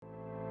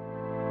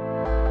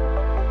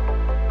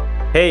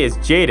Hey, it's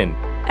Jaden.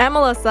 And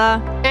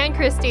Melissa. And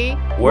Christy.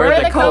 We're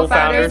the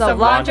co-founders of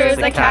Launchers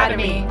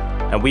Academy.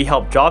 And we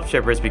help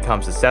dropshippers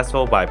become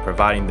successful by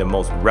providing the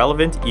most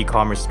relevant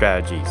e-commerce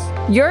strategies.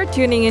 You're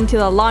tuning into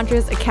the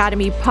Launchers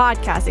Academy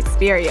podcast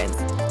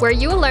experience, where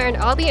you will learn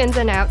all the ins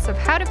and outs of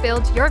how to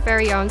build your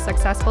very own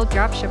successful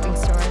dropshipping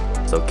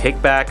store. So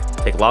kick back,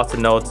 take lots of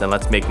notes, and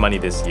let's make money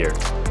this year.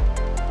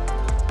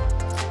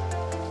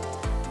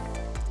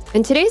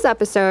 In today's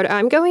episode,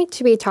 I'm going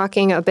to be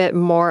talking a bit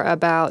more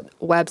about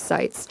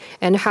websites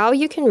and how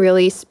you can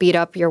really speed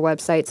up your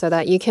website so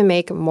that you can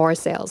make more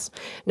sales.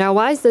 Now,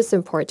 why is this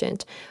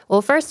important?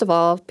 Well, first of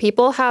all,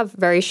 people have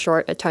very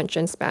short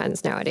attention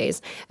spans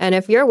nowadays. And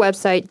if your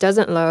website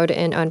doesn't load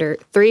in under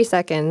 3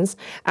 seconds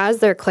as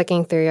they're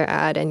clicking through your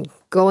ad and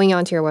going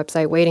onto your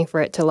website, waiting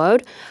for it to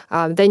load,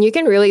 then you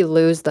can really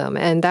lose them.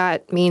 And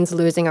that means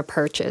losing a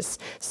purchase.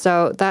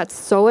 So that's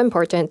so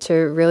important to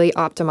really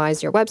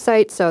optimize your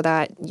website so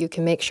that you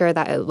can make sure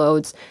that it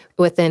loads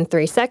within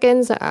 3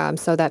 seconds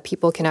so that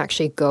people can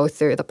actually go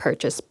through the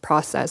purchase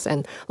process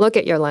and look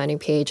at your landing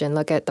page and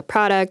look at the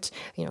product,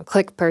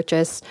 click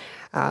purchase,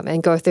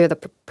 and go through the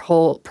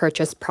whole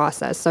purchase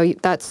process. So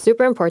that's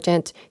super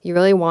important. You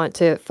really want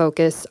to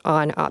focus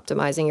on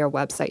optimizing your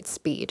website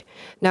speed.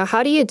 Now,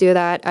 how do you do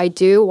that? I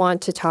do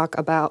want to talk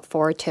about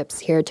 4 tips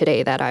here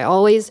today that I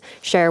always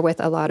share with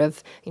a lot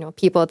of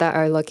people that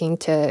are looking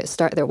to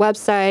start their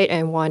website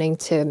and wanting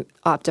to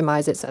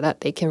optimize it so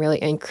that they can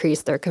really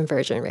increase their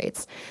conversion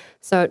rates.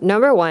 So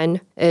number 1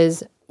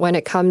 is when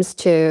it comes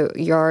to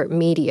your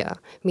media.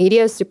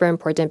 Media is super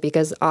important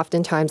because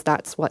oftentimes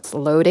that's what's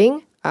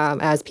loading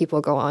as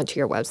people go onto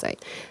your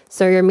website.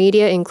 So your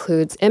media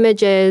includes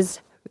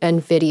images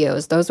and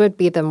videos. Those would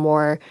be the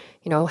more,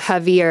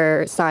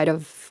 heavier side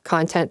of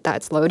content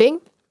that's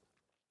loading.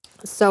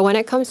 So when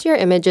it comes to your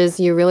images,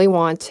 you really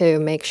want to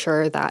make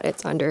sure that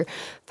it's under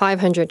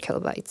 500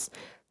 kilobytes.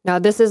 Now,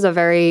 this is a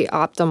very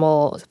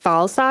optimal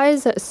file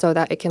size so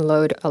that it can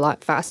load a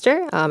lot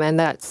faster. And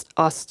that's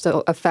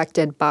also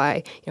affected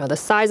by, the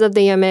size of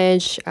the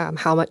image,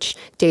 how much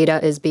data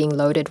is being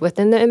loaded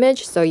within the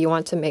image. So you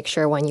want to make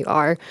sure when you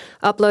are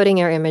uploading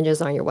your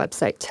images on your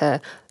website to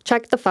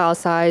check the file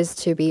size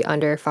to be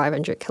under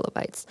 500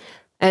 kilobytes.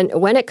 And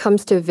when it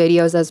comes to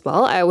videos as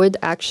well, I would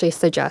actually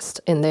suggest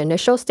in the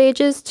initial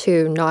stages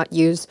to not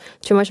use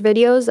too much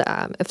videos.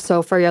 If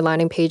so, for your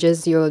landing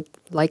pages, you'll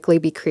likely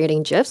be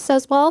creating GIFs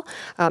as well,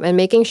 and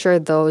making sure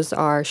those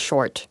are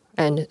short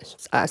and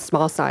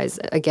small size,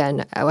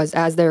 again,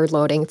 as they're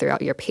loading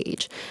throughout your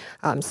page.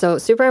 So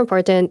super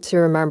important to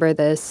remember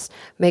this.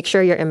 Make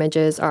sure your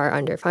images are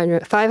under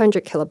 500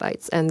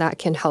 kilobytes, and that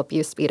can help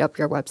you speed up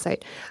your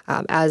website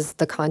as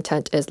the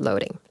content is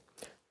loading.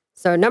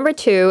 So number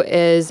 2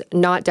 is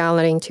not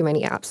downloading too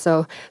many apps.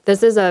 So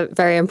this is a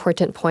very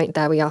important point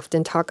that we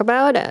often talk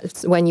about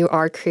when you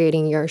are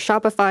creating your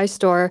Shopify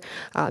store,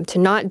 to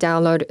not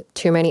download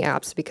too many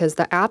apps because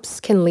the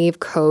apps can leave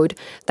code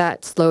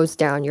that slows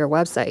down your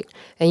website.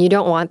 And you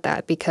don't want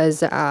that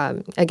because,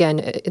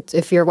 again,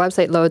 if your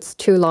website loads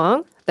too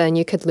long, then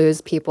you could lose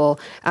people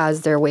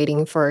as they're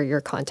waiting for your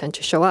content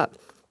to show up.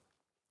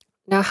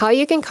 Now, how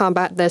you can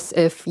combat this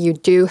if you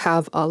do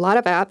have a lot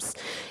of apps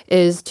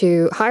is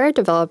to hire a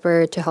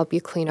developer to help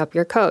you clean up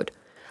your code.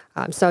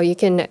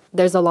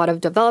 There's a lot of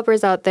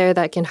developers out there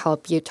that can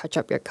help you touch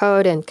up your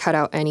code and cut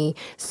out any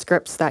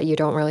scripts that you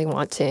don't really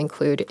want to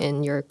include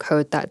in your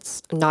code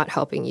that's not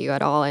helping you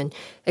at all, and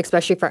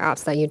especially for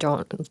apps that you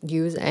don't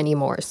use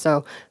anymore.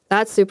 So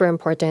that's super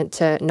important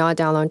to not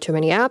download too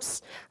many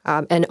apps,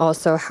 and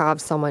also have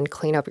someone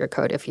clean up your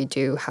code if you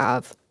do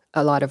have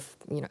a lot of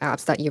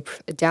apps that you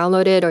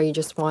downloaded, or you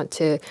just want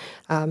to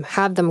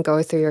have them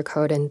go through your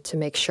code and to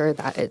make sure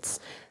that it's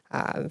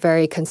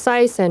very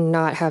concise and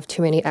not have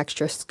too many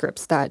extra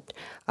scripts that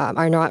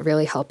are not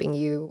really helping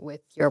you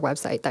with your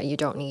website that you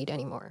don't need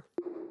anymore.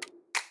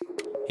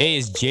 Hey,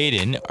 it's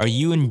Jaden. Are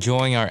you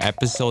enjoying our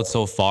episode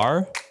so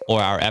far,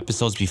 or our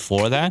episodes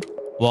before that?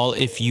 Well,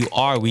 if you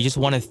are, we just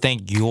want to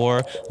thank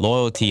your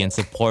loyalty and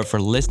support for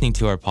listening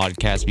to our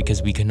podcast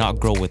because we cannot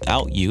grow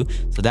without you.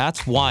 So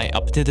that's why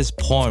up to this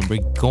point,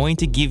 we're going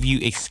to give you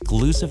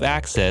exclusive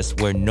access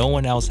where no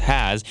one else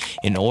has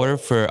in order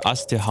for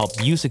us to help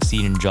you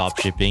succeed in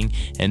dropshipping.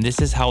 And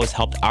this is how it's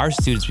helped our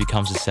students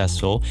become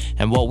successful.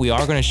 And what we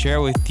are going to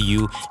share with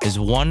you is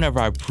one of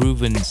our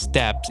proven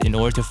steps in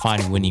order to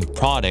find winning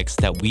products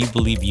that we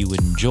believe you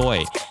would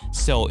enjoy.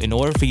 So in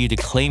order for you to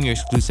claim your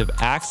exclusive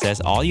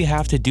access, all you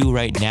have to do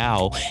right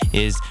now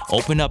is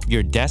open up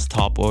your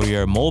desktop or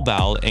your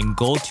mobile and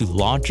go to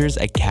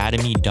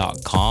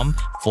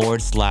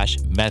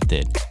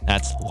launchersacademy.com/method.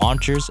 That's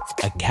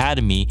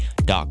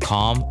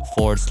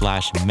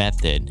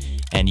launchersacademy.com/method.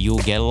 And you'll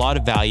get a lot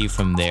of value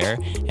from there.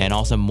 And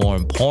also, more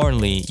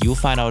importantly, you'll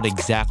find out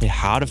exactly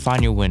how to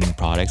find your winning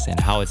products and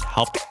how it's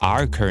helped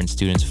our current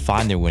students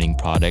find their winning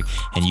product,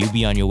 and you'll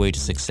be on your way to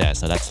success.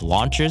 So that's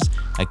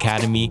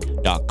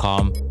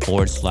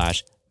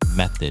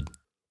launchersacademy.com/method.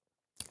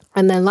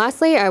 And then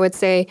lastly, I would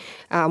say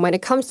when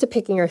it comes to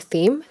picking your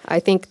theme, I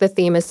think the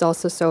theme is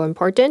also so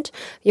important.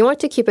 You want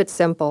to keep it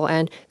simple,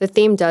 and the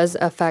theme does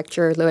affect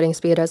your loading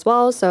speed as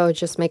well. So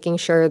just making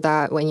sure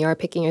that when you are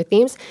picking your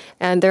themes,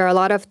 and there are a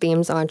lot of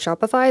themes on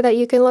Shopify that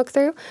you can look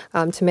through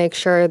to make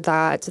sure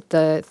that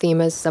the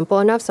theme is simple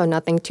enough, so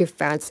nothing too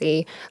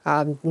fancy,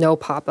 no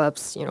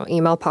pop-ups.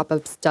 Email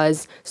pop-ups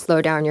does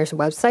slow down your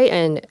website,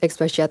 and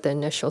especially at the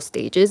initial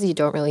stages, you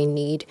don't really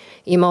need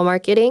email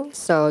marketing.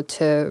 So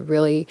to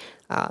really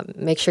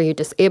make sure you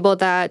disable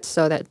that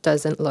so that it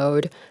doesn't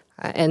load.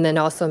 And then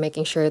also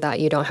making sure that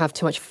you don't have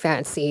too much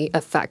fancy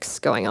effects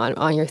going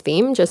on your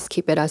theme. Just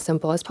keep it as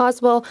simple as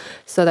possible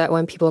so that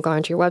when people go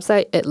onto your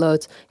website, it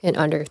loads in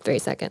under 3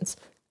 seconds.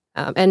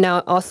 And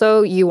now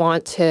also you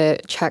want to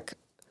check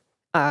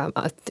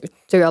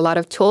there are a lot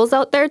of tools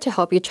out there to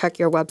help you check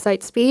your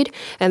website speed,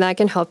 and that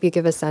can help you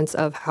give a sense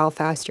of how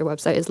fast your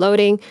website is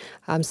loading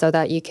so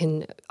that you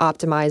can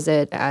optimize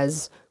it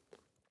as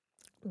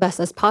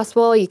best as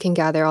possible. You can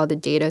gather all the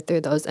data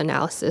through those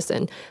analysis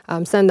and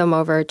send them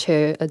over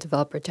to a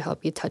developer to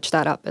help you touch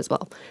that up as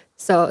well.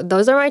 So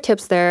those are my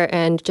tips there.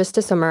 And just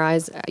to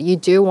summarize, you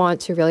do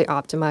want to really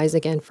optimize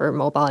again for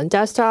mobile and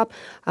desktop,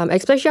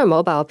 especially on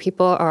mobile.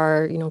 People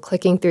are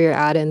clicking through your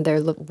ad and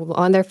they're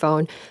on their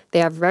phone. They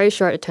have very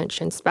short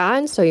attention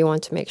span, so you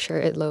want to make sure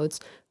it loads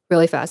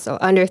really fast, so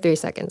under 3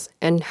 seconds.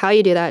 And how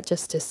you do that,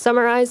 just to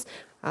summarize,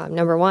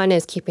 number one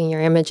is keeping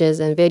your images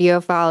and video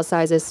file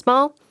sizes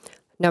small.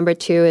 Number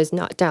two is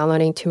not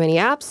downloading too many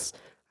apps.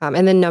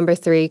 And then number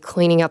three,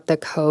 cleaning up the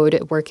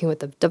code, working with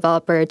the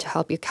developer to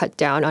help you cut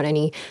down on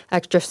any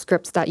extra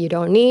scripts that you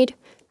don't need.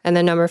 And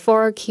then number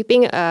four,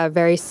 keeping a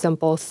very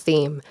simple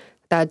theme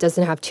that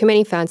doesn't have too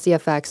many fancy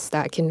effects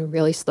that can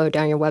really slow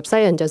down your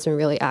website and doesn't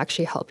really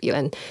actually help you.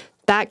 And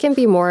that can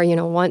be more,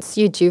 once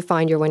you do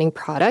find your winning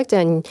product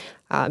and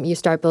you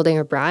start building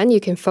a brand, you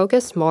can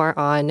focus more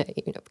on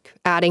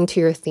adding to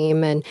your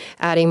theme and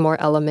adding more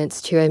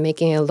elements to it,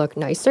 making it look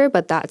nicer.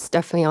 But that's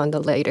definitely on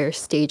the later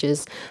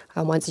stages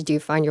once you do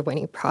find your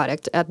winning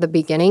product. At the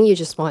beginning, you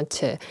just want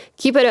to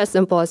keep it as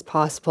simple as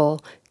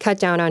possible, cut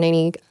down on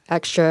any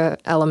extra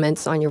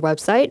elements on your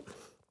website,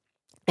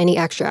 any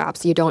extra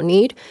apps you don't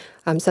need,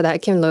 so that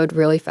it can load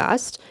really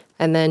fast.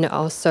 And then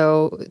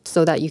also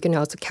so that you can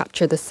also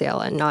capture the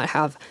sale and not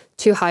have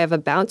too high of a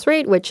bounce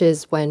rate, which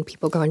is when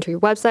people go into your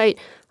website,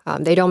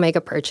 they don't make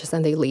a purchase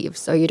and they leave.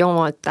 So you don't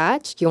want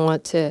that. You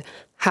want to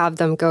have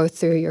them go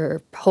through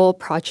your whole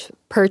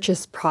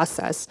purchase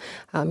process,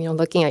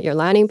 looking at your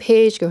landing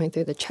page, going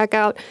through the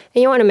checkout,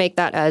 and you want to make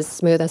that as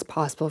smooth as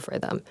possible for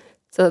them.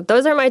 So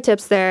those are my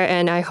tips there,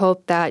 and I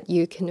hope that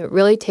you can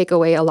really take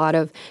away a lot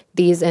of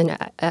these and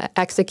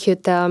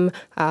execute them.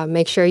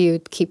 Make sure you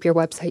keep your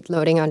website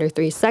loading under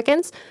 3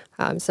 seconds.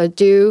 So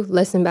do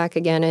listen back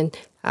again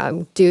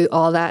and do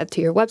all that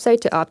to your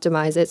website to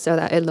optimize it so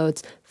that it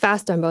loads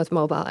fast on both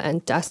mobile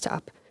and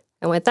desktop.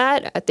 And with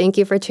that, thank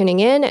you for tuning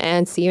in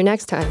and see you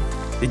next time.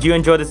 Did you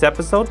enjoy this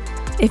episode?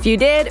 If you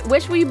did,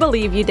 which we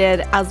believe you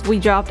did, as we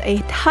dropped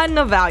a ton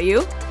of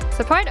value.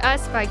 Support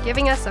us by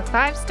giving us a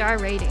 5-star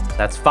rating.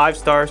 That's 5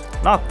 stars,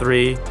 not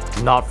 3,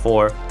 not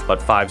 4,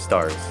 but 5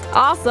 stars.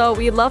 Also,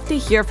 we'd love to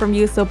hear from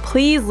you, so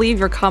please leave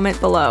your comment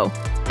below.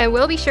 And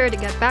we'll be sure to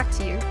get back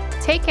to you.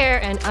 Take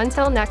care, and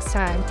until next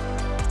time.